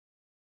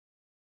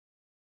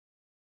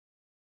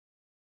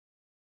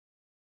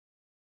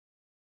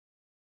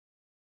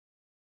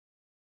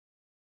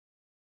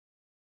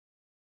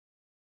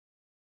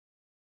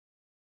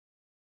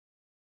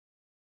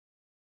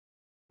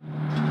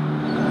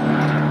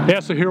Yeah,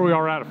 so here we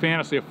are at a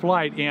Fantasy of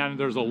Flight, and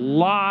there's a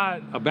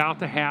lot about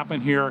to happen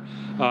here.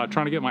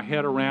 Trying to get my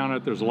head around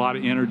it. There's a lot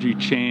of energy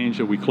change.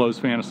 We closed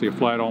Fantasy of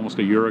Flight almost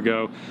a year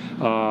ago.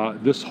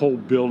 This whole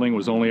building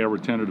was only ever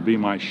intended to be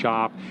my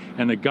shop,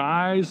 and the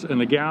guys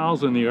and the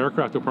gals in the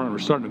aircraft department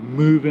are starting to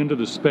move into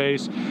the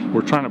space.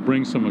 We're trying to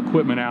bring some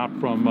equipment out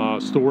from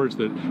storage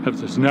that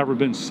has never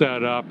been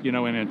set up, you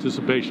know, in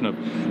anticipation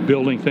of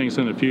building things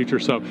in the future.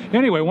 So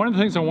anyway, one of the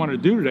things I want to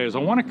do today is I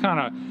want to kind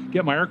of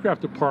get my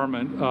aircraft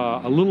department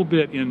a little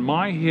bit in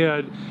my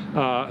head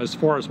as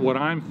far as what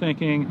I'm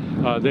thinking.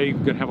 They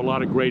could have a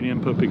lot of great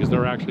input because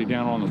they're actually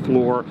down on the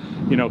floor.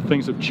 You know,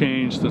 things have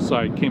changed since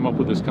I came up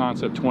with this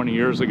concept 20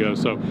 years ago.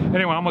 So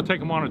anyway, I'm going to take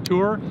them on a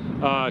tour,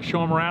 show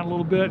them around a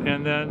little bit,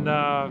 and then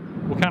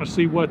we'll kind of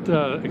see what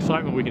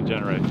excitement we can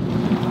generate.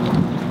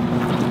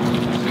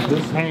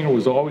 This hangar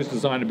was always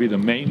designed to be the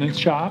maintenance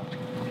shop.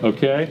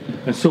 Okay,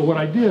 and so what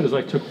I did is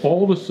I took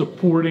all the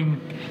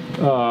supporting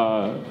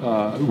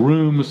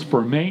rooms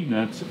for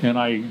maintenance and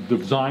I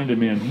designed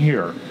them in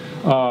here.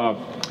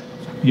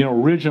 You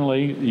know,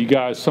 originally,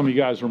 some of you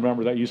guys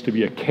remember that used to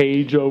be a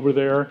cage over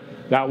there.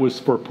 That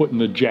was for putting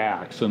the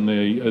jacks and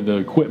the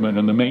equipment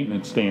and the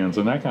maintenance stands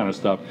and that kind of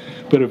stuff.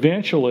 But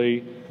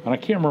eventually, and I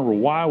can't remember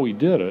why we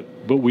did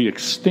it, but we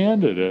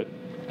extended it,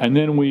 and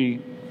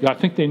then I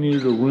think they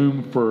needed a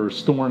room for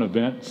storing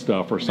event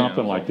stuff or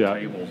something like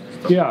that.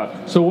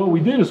 Yeah, so what we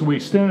did is we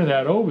extended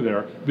that over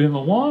there, but in the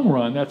long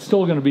run, that's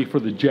still going to be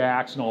for the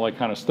jacks and all that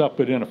kind of stuff,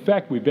 but in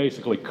effect, we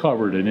basically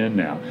covered it in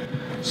now.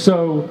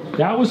 So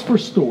that was for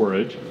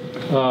storage.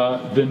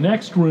 The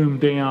next room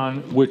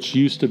down, which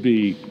used to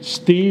be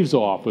Steve's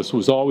office,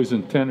 was always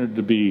intended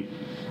to be,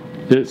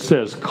 it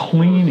says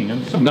cleaning,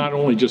 and not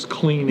only just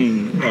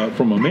cleaning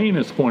from a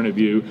maintenance point of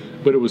view,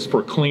 but it was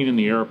for cleaning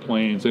the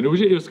airplanes, and it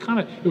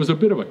was a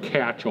bit of a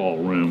catch-all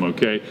room.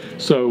 Okay,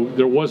 so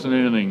there wasn't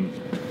anything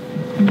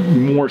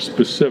more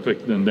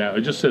specific than that.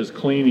 It just says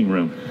cleaning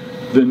room.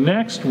 The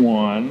next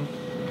one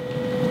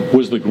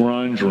was the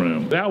grunge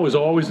room. That was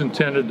always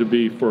intended to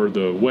be for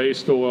the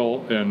waste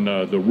oil, and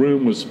the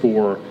room was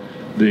for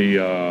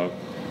the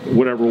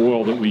whatever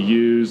oil that we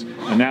use,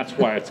 and that's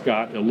why it's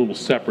got a little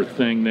separate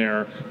thing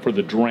there for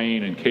the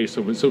drain in case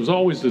of it. So it was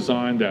always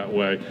designed that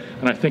way,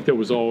 and I think there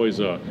was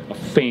always a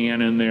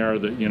fan in there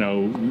that, you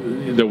know,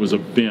 there was a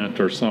vent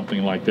or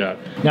something like that.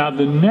 Now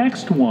the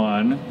next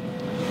one,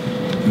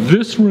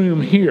 this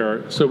room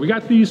here, so we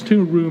got these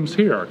two rooms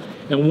here,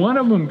 and one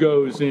of them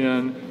goes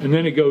in, and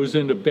then it goes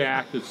into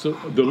back. The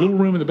little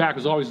room in the back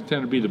is always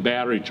intended to be the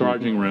battery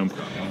charging room,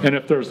 and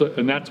if there's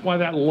and that's why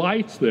that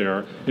light's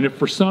there. And if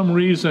for some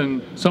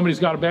reason somebody's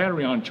got a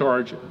battery on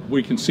charge,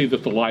 we can see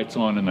that the light's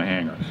on in the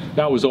hangar.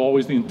 That was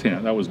always the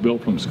intent. That was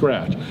built from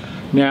scratch.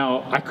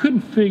 Now I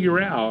couldn't figure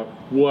out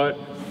what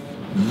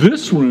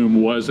this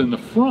room was in the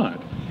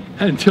front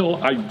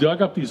until I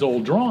dug up these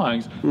old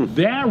drawings.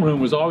 That room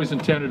was always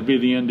intended to be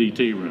the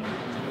NDT room.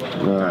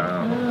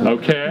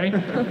 Okay,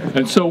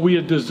 and so we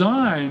had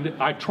designed,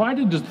 I tried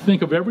to just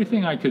think of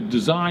everything I could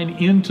design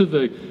into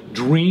the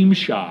dream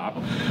shop.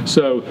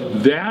 So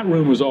that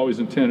room was always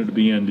intended to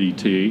be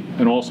NDT,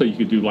 and also you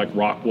could do like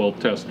Rockwell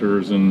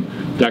testers and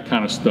that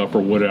kind of stuff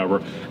or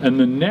whatever. And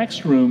the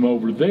next room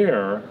over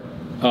there,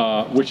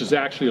 which is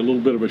actually a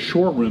little bit of a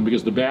short room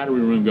because the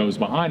battery room goes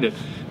behind it,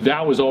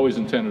 that was always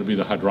intended to be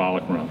the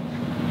hydraulic room.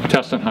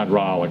 Testing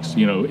hydraulics,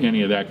 you know,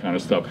 any of that kind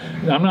of stuff.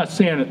 I'm not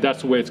saying that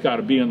that's the way it's got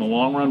to be in the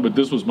long run, but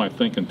this was my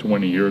thinking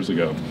 20 years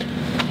ago.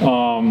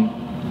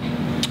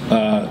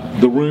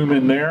 The room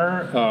in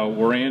there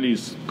where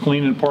Andy's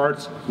cleaning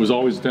parts was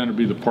always intended to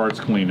be the parts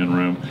cleaning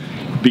room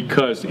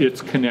because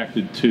it's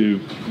connected to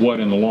what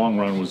in the long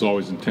run was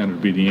always intended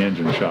to be the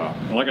engine shop.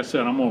 Like I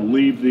said, I'm going to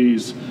leave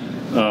these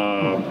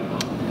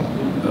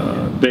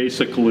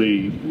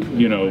basically,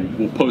 you know,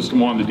 we'll post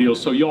them on the deal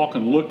so y'all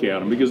can look at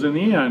them, because in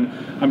the end,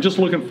 I'm just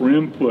looking for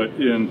input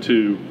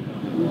into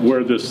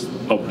where this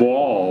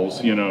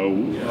evolves, you know,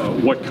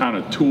 what kind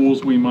of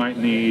tools we might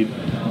need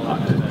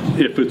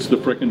if it's the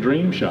frickin'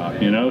 dream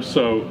shop, you know.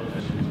 So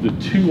the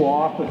two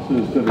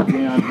offices that are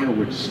down here,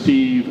 which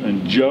Steve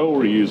and Joe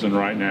are using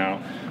right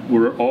now,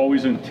 were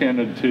always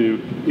intended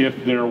to,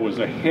 if there was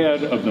a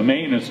head of the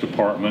maintenance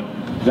department,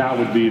 that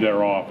would be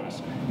their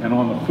office. And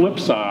on the flip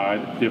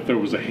side, if there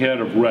was a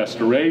head of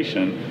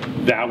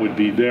restoration, that would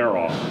be their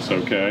office,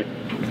 okay?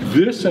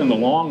 This, in the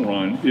long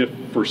run, if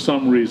for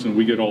some reason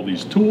we get all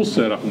these tools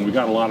set up and we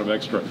got a lot of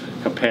extra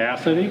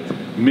capacity,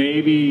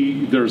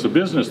 maybe there's a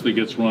business that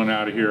gets run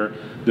out of here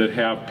that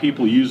have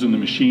people using the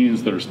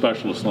machines that are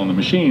specialists on the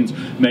machines,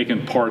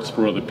 making parts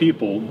for other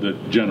people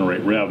that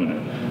generate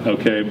revenue,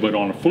 okay? But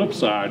on the flip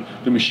side,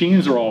 the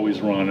machines are always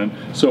running,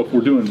 so if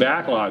we're doing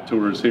backlot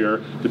tours here,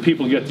 the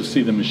people get to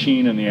see the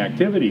machine and the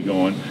activity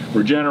going.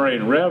 We're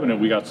generating revenue,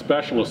 we got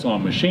specialists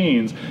on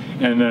machines,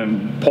 and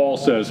then Paul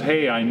says,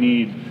 hey, I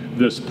need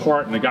this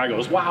part, and the guy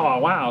goes, wow, wow,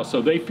 wow,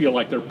 so they feel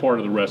like they're part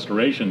of the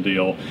restoration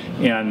deal,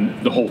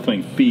 and the whole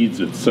thing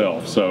feeds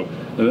itself. So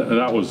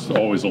that was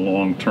always a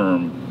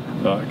long-term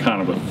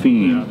kind of a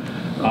theme.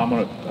 I'm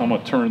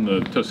gonna turn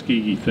the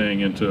Tuskegee thing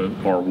into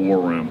our war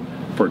room.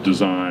 for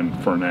design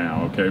for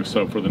now, okay?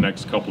 So for the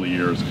next couple of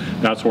years,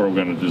 that's where we're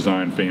going to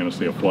design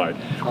Fantasy of Flight.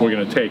 We're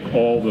going to take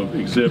all the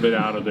exhibit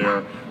out of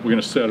there. We're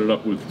going to set it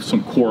up with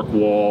some cork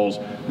walls.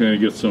 We're going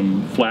to get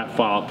some flat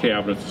file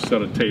cabinets,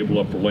 set a table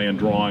up for laying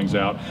drawings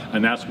out,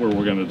 and that's where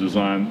we're going to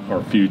design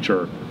our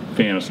future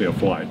Fantasy of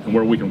Flight, and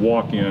where we can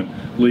walk in,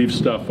 leave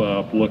stuff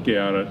up, look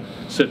at it,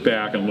 sit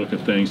back and look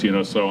at things, you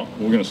know. So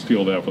we're going to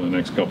steal that for the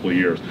next couple of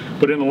years.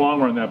 But in the long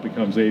run, that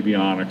becomes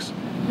avionics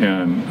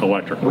and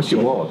electrical. Which it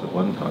was at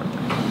one time.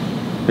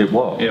 It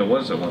was. Yeah, it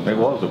was at one time. It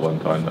was at one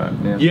time,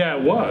 though. Yeah,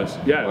 it was.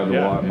 Yeah, By the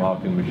wire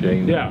marking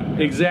machine. Yeah,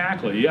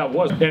 exactly. Yeah, it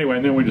was. Anyway,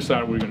 and then we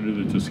decided we were going to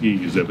do the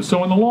Tuskegee exhibit.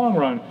 So in the long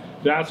run,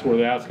 that's where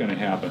that's going to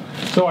happen.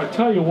 So I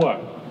tell you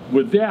what,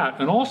 with that,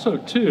 and also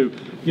too,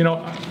 you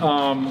know,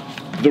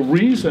 the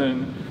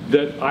reason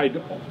that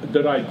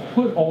I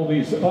put all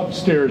these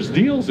upstairs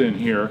deals in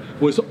here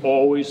was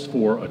always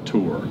for a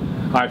tour.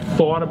 I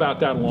thought about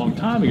that a long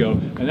time ago,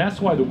 and that's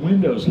why the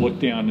windows look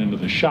down into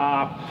the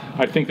shop.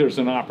 I think there's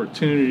an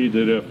opportunity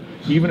that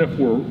even if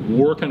we're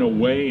working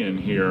away in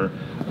here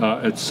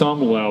at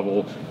some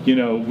level, you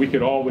know, we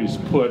could always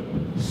put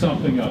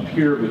something up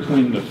here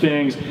between the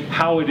things.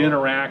 How it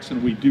interacts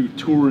and we do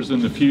tours in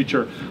the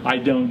future, I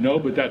don't know,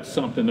 but that's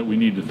something that we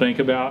need to think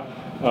about.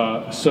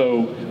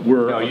 So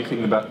we're. Now, are you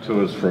thinking about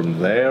tours from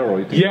there, or are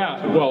you thinking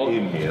about tours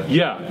in here?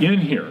 Yeah, in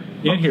here.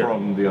 In here.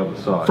 From the other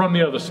side. From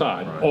the other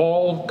side. Right.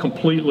 All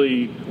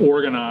completely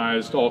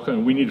organized.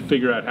 We need to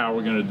figure out how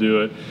we're going to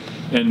do it,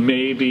 and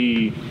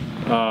maybe,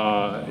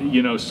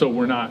 you know, so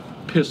we're not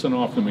pissing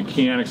off the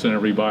mechanics and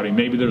everybody.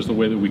 Maybe there's a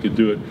way that we could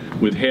do it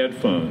with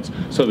headphones.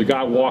 So the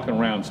guy walking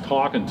around's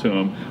talking to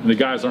him, and the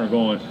guys aren't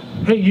going,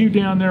 "Hey, you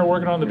down there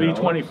working on the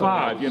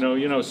B-25," you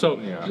know.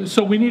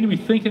 So we need to be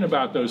thinking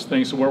about those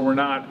things where we're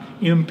not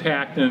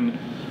impacting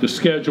the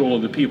schedule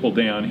of the people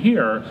down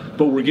here,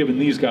 but we're giving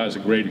these guys a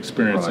great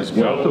experience as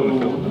well.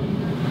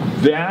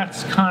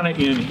 That's kind of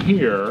in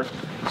here.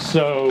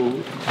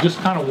 So just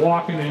kind of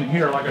walking in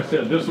here, like I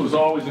said, this was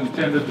always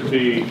intended to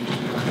be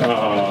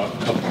a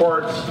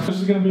parts.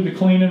 This is going to be the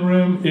cleaning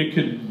room. It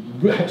could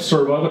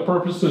serve other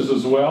purposes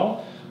as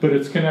well, but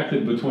it's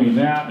connected between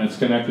that and it's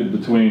connected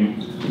between,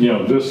 you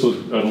know, this would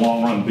in the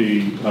long run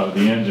be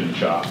the engine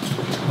shop.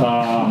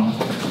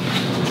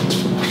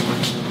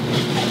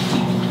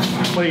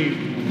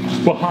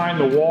 Behind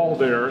the wall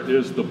there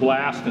is the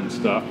blasting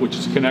stuff, which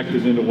is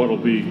connected into what will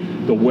be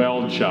the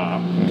weld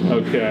shop,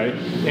 okay?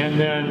 And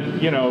then,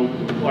 you know,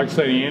 like I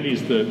say,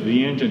 Andy's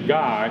the engine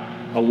guy.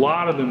 A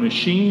lot of the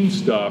machine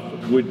stuff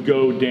would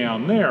go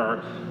down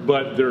there,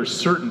 but there's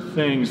certain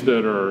things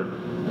that are,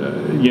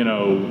 you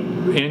know,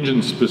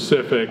 engine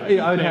specific.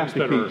 Yeah, I'd have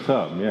to keep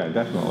some, yeah,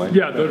 definitely.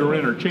 Yeah, that are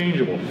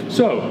interchangeable.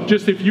 So,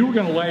 just if you were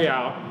going to lay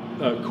out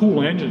a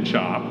cool engine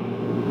shop,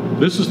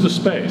 this is the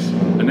space,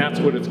 and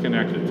that's what it's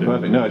connected to.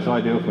 Perfect. No, it's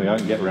ideal for me. I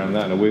can get around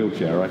that in a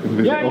wheelchair. I can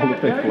visit all the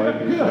big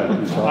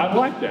places. I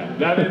like that.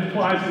 That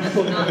implies it's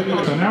still going to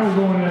be. So now we're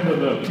going into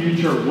the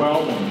future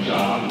welding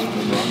shop.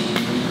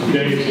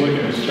 Dave's looking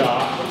at his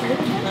shop.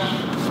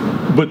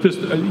 But this,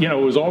 you know,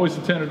 it was always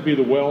intended to be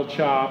the weld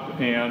shop,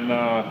 and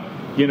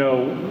you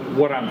know,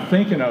 what I'm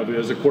thinking of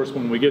is, of course,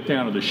 when we get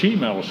down to the sheet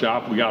metal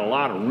shop, we got a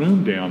lot of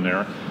room down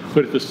there,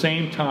 but at the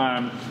same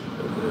time,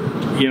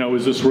 you know,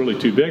 is this really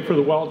too big for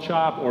the weld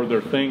shop, or are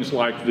there things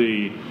like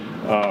the,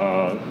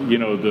 you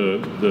know,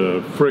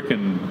 the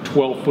frickin'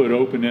 12-foot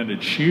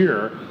open-ended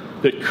shear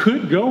that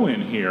could go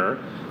in here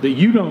that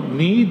you don't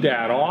need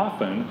that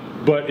often,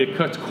 but it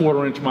cuts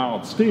quarter-inch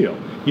mild steel,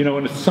 you know,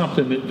 and it's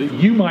something that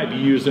you might be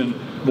using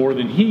more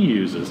than he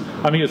uses.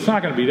 I mean, it's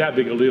not going to be that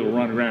big a deal to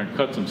run around and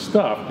cut some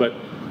stuff, but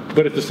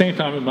at the same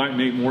time, it might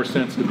make more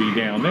sense to be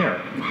down there.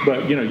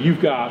 But, you know,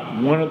 you've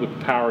got one of the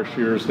power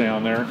shears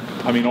down there.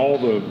 I mean, all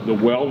the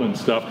welding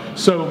stuff.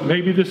 So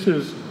maybe this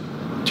is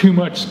too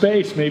much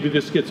space. Maybe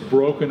this gets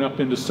broken up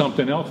into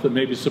something else that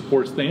maybe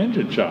supports the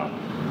engine shop.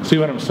 See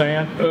what I'm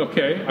saying?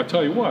 Okay, I'll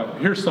tell you what.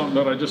 Here's something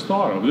that I just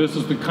thought of. This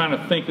is the kind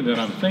of thinking that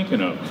I'm thinking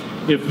of.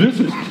 If this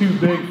is too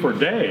big for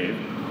Dave,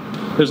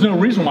 there's no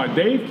reason why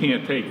Dave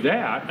can't take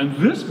that, and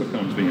this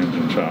becomes the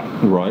engine shop.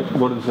 Right.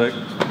 What is that?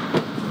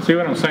 See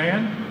what I'm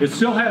saying? It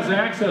still has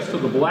access to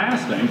the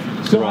blasting,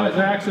 still has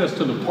access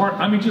to the part.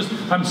 I mean,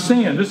 I'm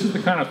saying this is the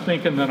kind of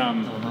thinking that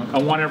I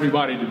want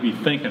everybody to be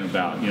thinking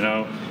about, you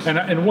know?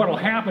 And what'll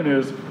happen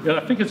is, I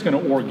think it's going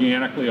to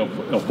organically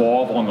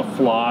evolve on the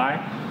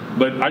fly,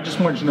 but I just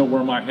wanted you to know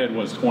where my head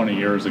was 20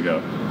 years ago.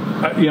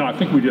 You know, I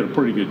think we did a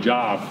pretty good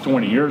job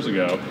 20 years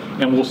ago,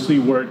 and we'll see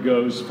where it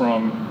goes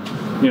from,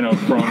 you know,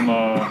 from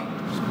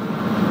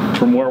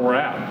where we're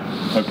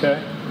at,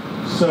 okay?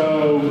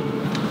 So,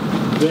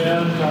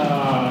 then,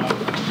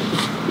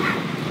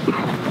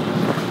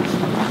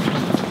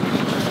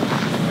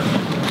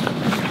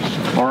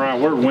 all right,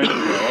 where'd Wayne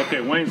go?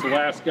 Okay, Wayne's the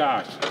last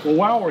guy. Well,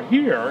 while we're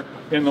here,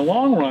 in the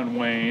long run,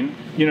 Wayne,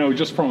 you know,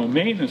 just from a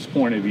maintenance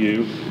point of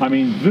view, I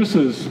mean, this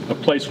is a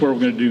place where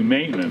we're going to do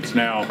maintenance.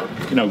 Now,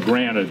 you know,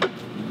 granted,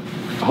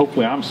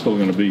 hopefully I'm still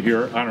going to be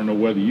here. I don't know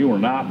whether you or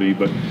not be,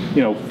 but,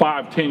 you know,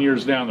 5-10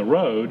 years down the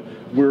road,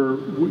 we're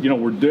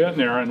down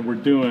there and we're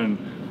doing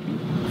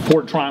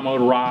Ford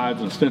Tri-Motor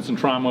rides and Stinson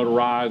Tri-Motor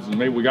rides, and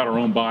maybe we got our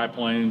own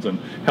biplanes and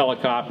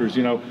helicopters,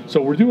 you know.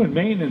 So we're doing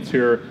maintenance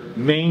here,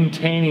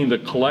 maintaining the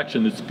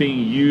collection that's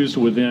being used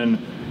within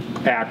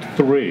Act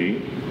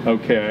 3,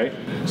 okay?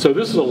 So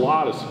this is a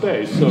lot of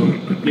space. So,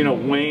 you know,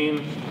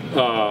 Wayne,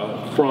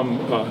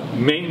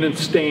 from maintenance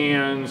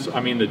stands,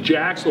 I mean, the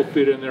jacks will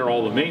fit in there,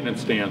 all the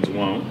maintenance stands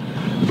won't,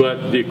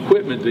 but the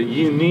equipment that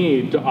you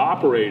need to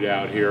operate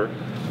out here,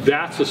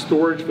 that's a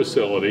storage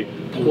facility,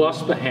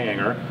 plus the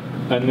hangar,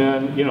 and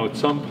then, you know, at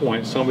some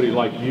point, somebody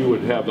like you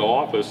would have the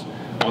office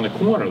on the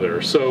corner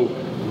there. So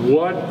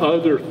what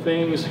other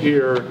things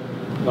here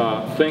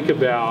think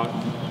about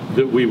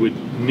that we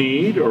would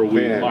need or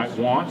we might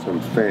want?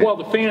 Some fans. Well,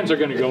 the fans are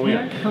going to go in.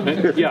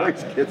 And, yeah.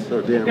 Gets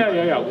so damn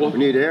Yeah. Well, we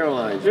need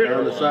airlines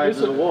down the sides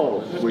of the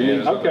walls. We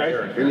need,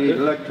 we need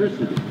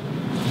electricity.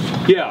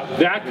 Yeah,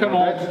 that can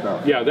all.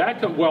 Stuff. Yeah, that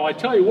can. Well, I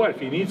tell you what,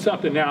 if you need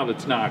something now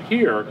that's not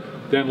here,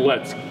 then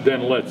let's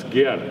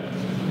get it.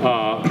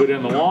 But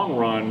in the long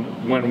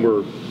run, when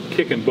we're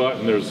kicking butt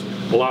and there's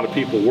a lot of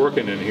people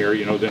working in here,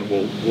 you know, then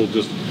we'll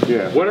just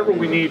whatever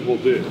we need, we'll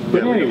do.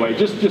 But anyway,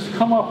 just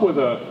come up with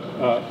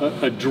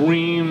a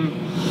dream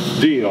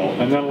deal,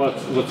 and then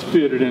let's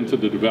fit it into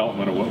the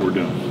development of what we're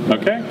doing.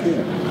 Okay?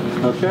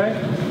 Yeah. Okay.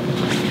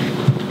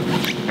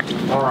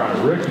 All right,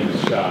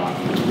 Ricky's shop.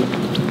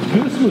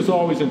 This was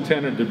always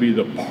intended to be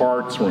the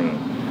parts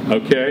room.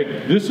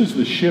 Okay, this is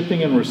the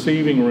shipping and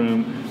receiving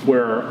room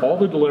where all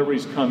the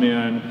deliveries come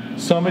in.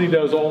 Somebody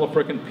does all the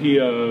frickin'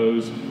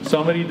 POs.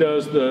 Somebody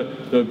does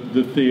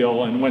the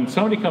deal. And when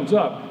somebody comes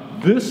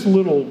up, this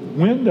little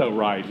window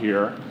right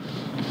here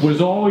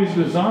was always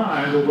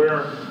designed to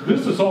where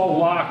this is all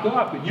locked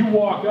up, and you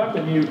walk up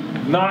and you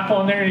knock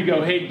on there and you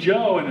go, "Hey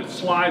Joe," and it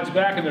slides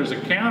back and there's a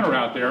counter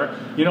out there.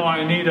 You know,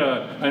 I need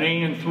an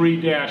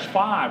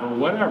AN3-5 or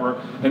whatever,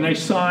 and they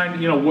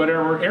sign, you know,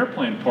 whatever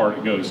airplane part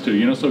it goes to.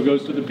 You know, so it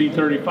goes to the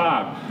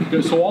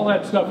P-35. So all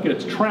that stuff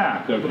gets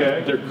tracked.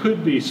 Okay, there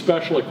could be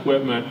special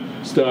equipment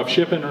stuff,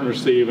 shipping and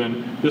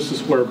receiving. This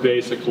is where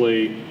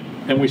basically.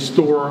 And we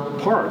store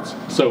parts.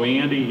 So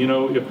Andy, you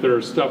know, if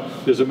there's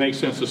stuff, does it make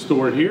sense to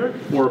store it here?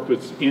 Or if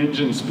it's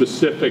engine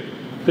specific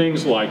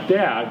things like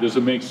that, does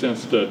it make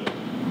sense to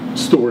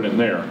store it in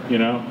there, you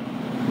know?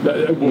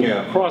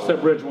 We'll cross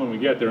that bridge when we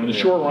get there. In the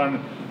short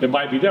run, it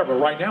might be there, but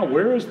right now,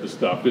 where is the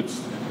stuff?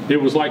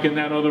 It was like in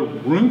that other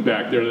room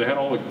back there that had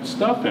all the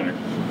stuff in it.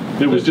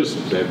 It was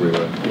just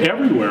everywhere.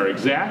 Everywhere,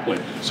 exactly.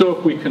 So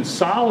if we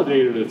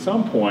consolidate it at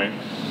some point,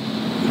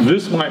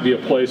 this might be a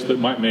place that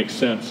might make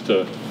sense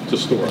to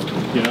store it,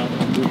 you know?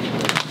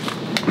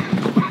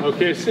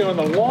 Okay, so in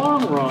the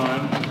long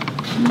run,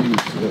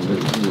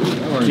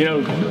 you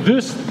know,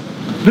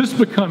 this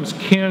becomes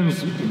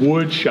Ken's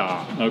wood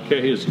shop,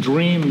 okay, his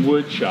dream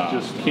wood shop.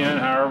 Just Ken,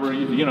 however,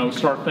 you know,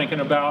 start thinking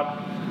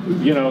about,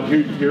 you know,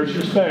 here's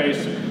your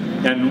space,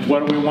 and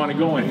what do we want to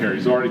go in here?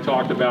 He's already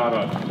talked about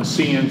a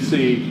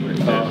CNC,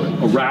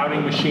 a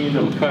routing machine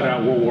that will cut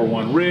out World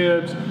War I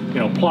ribs,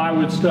 you know,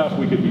 plywood stuff.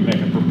 We could be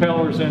making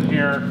propellers in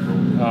here.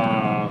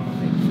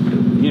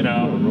 You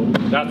know,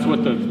 that's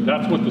what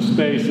the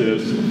space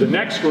is. The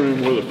next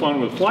room where the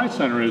Fun with Flight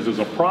Center is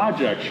a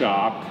project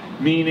shop,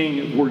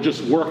 meaning we're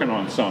just working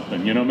on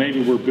something. You know,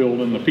 maybe we're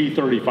building the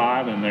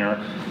P-35 in there,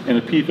 and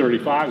the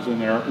P-35's in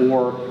there,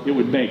 or it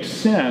would make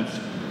sense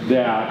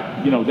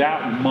that, you know,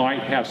 that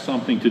might have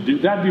something to do.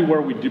 That'd be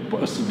where we do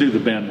the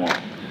Benoit.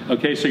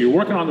 Okay, so you're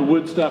working on the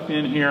wood stuff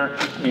in here,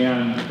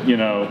 and you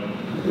know,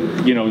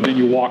 then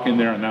you walk in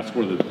there, and that's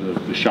where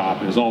the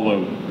shop is.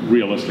 Although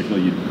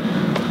realistically,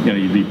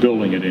 you'd be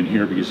building it in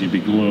here because you'd be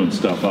gluing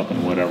stuff up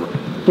and whatever.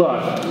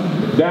 But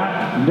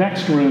that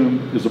next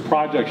room is a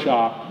project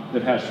shop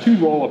that has two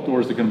roll-up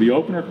doors that can be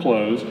open or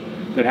closed,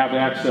 that have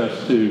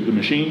access to the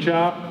machine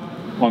shop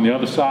on the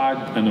other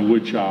side and the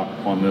wood shop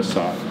on this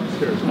side.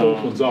 It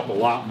opens up a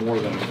lot more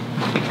than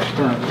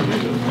currently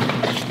is.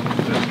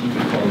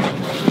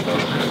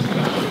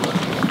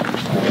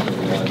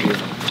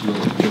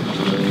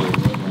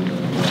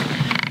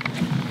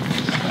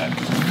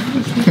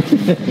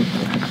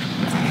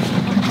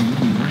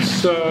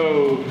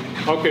 So,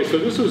 okay, so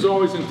this was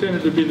always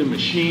intended to be the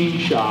machine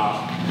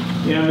shop,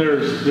 and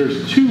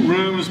there's two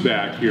rooms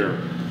back here.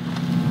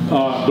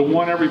 The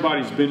one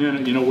everybody's been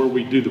in, you know, where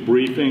we do the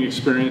briefing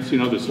experience, you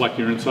know, that's like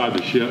you're inside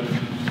the ship.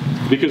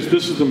 Because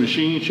this is the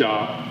machine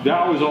shop,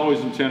 that was always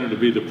intended to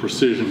be the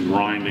precision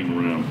grinding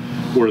room,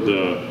 where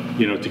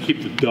you know, to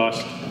keep the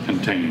dust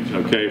contained,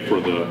 okay, for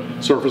the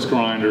surface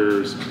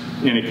grinders,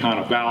 any kind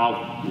of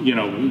valve, you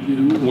know,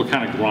 what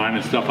kind of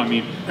grinding stuff. I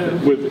mean,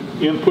 with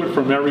input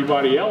from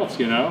everybody else,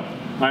 you know.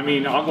 I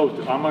mean, I'm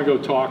gonna go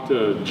talk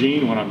to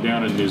Gene when I'm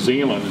down in New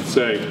Zealand and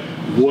say,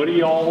 what do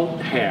y'all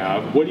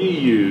have? What do you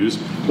use?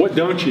 What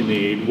don't you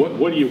need?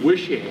 What do you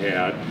wish you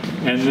had?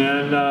 And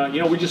then,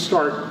 you know, we just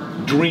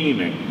start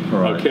dreaming,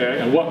 okay?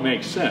 And what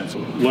makes sense?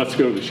 Let's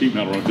go to the sheet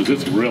metal room because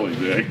it's really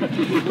big.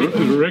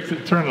 Rick's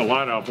turn the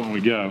light off when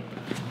we go.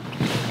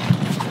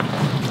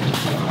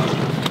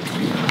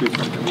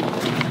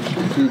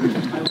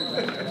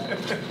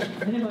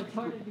 I know it's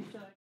hard to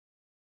decide.